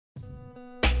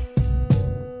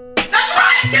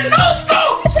Get no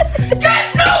scoops!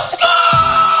 Get no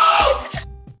scoops!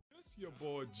 It's your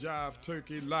boy Jive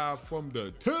Turkey live from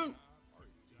the 2,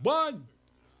 1,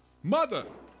 mother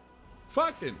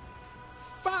fucking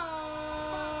 5.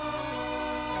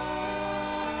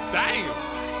 Damn.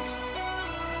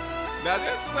 Now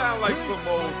that sound like some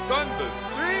old Thunder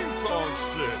theme song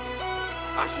shit.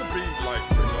 I should be like,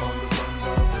 bring on the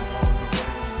thunder, bring on the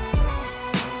rain.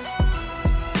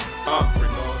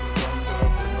 Bring on the thunder,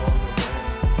 bring on the rain.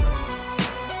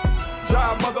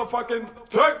 Jive motherfucking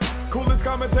Turk, coolest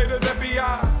commentator that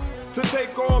BI. To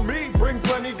take on me, bring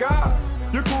plenty guys.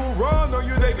 You cool run or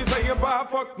you they be saying bye.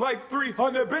 Fuck like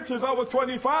 300 bitches, I was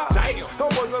 25. Damn. I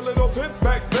was a little pimp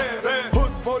back then.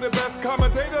 Hood for the best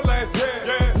commentator last year.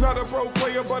 Yeah. Not a pro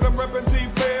player, but I'm reppin' Team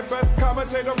Fair. Best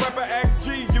commentator, rapper,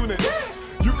 XG unit. Yeah.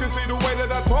 You can see the way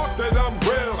that I talk that I'm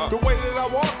real. The way that I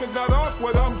walk is not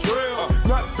awkward, I'm drill.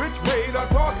 Not bitch made, I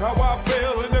talk how I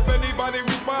feel. And if anybody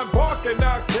reach my bark and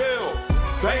I kill.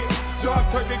 Damn, Jive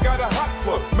Turkey got a hot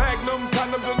foot. Magnum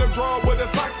condoms in the drawer with a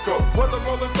sock scope. Was a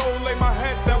rolling stone, lay my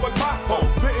hat, that was my home.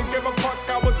 Didn't give a fuck,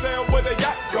 I was there where the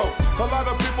yacht go. A lot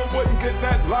of people wouldn't get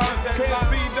that line. Can't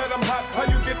see that I'm hot, how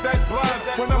you get that blind?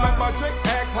 When I'm at my chick,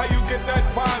 ask how you get that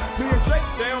fine. Me and Shake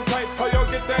down tight, how y'all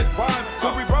get that fine?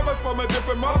 Cause we brothers from a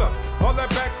different mother. All that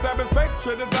backstabbing fake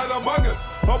shit is not among us.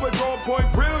 Always on point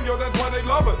real, yo, that's why they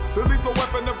love us. The lethal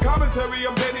weapon of commentary,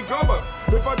 I'm Danny Glover.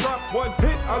 If I drop one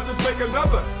hit, I'll just make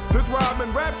another. This rhyme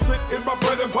and rap shit is my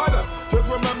bread and butter. Just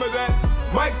remember that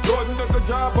Mike Jordan took the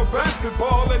job of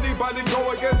basketball. Anybody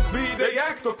go against me, they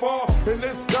ask to fall. And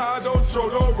this guy don't show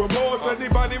no remorse.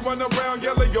 Anybody run around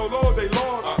yelling YOLO, they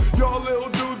lost. Y'all little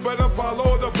dude better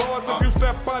follow the boss. If you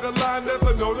step by the line, that's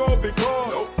a no-no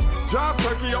because Jive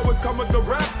Turkey always come with the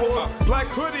rap force. Black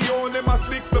hoodie on and my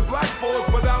sneaks the black force.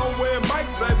 But I don't wear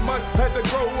mics that much. Had to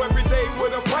grow every day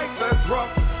with a fight that's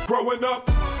rough. Growing up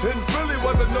in Philly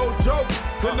wasn't no joke.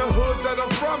 In the hood that I'm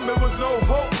from, it was no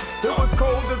hope. It was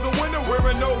cold as a winter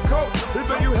wearing no coat.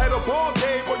 Either you had a ball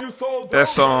game or you sold. That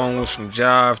song was from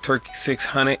Jive Turkey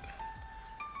 600.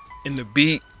 And the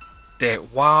beat,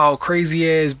 that wild, crazy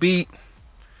ass beat,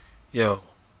 yo,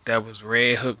 that was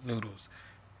Redhooknoodles.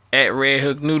 At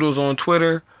Redhooknoodles on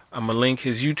Twitter. I'm going to link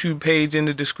his YouTube page in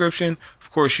the description.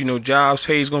 Of course, you know Jive's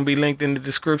page is going to be linked in the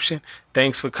description.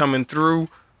 Thanks for coming through.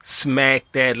 Smack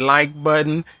that like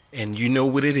button. And you know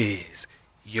what it is.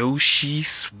 Yoshi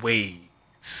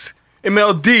Sways.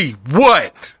 MLD,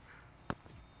 what?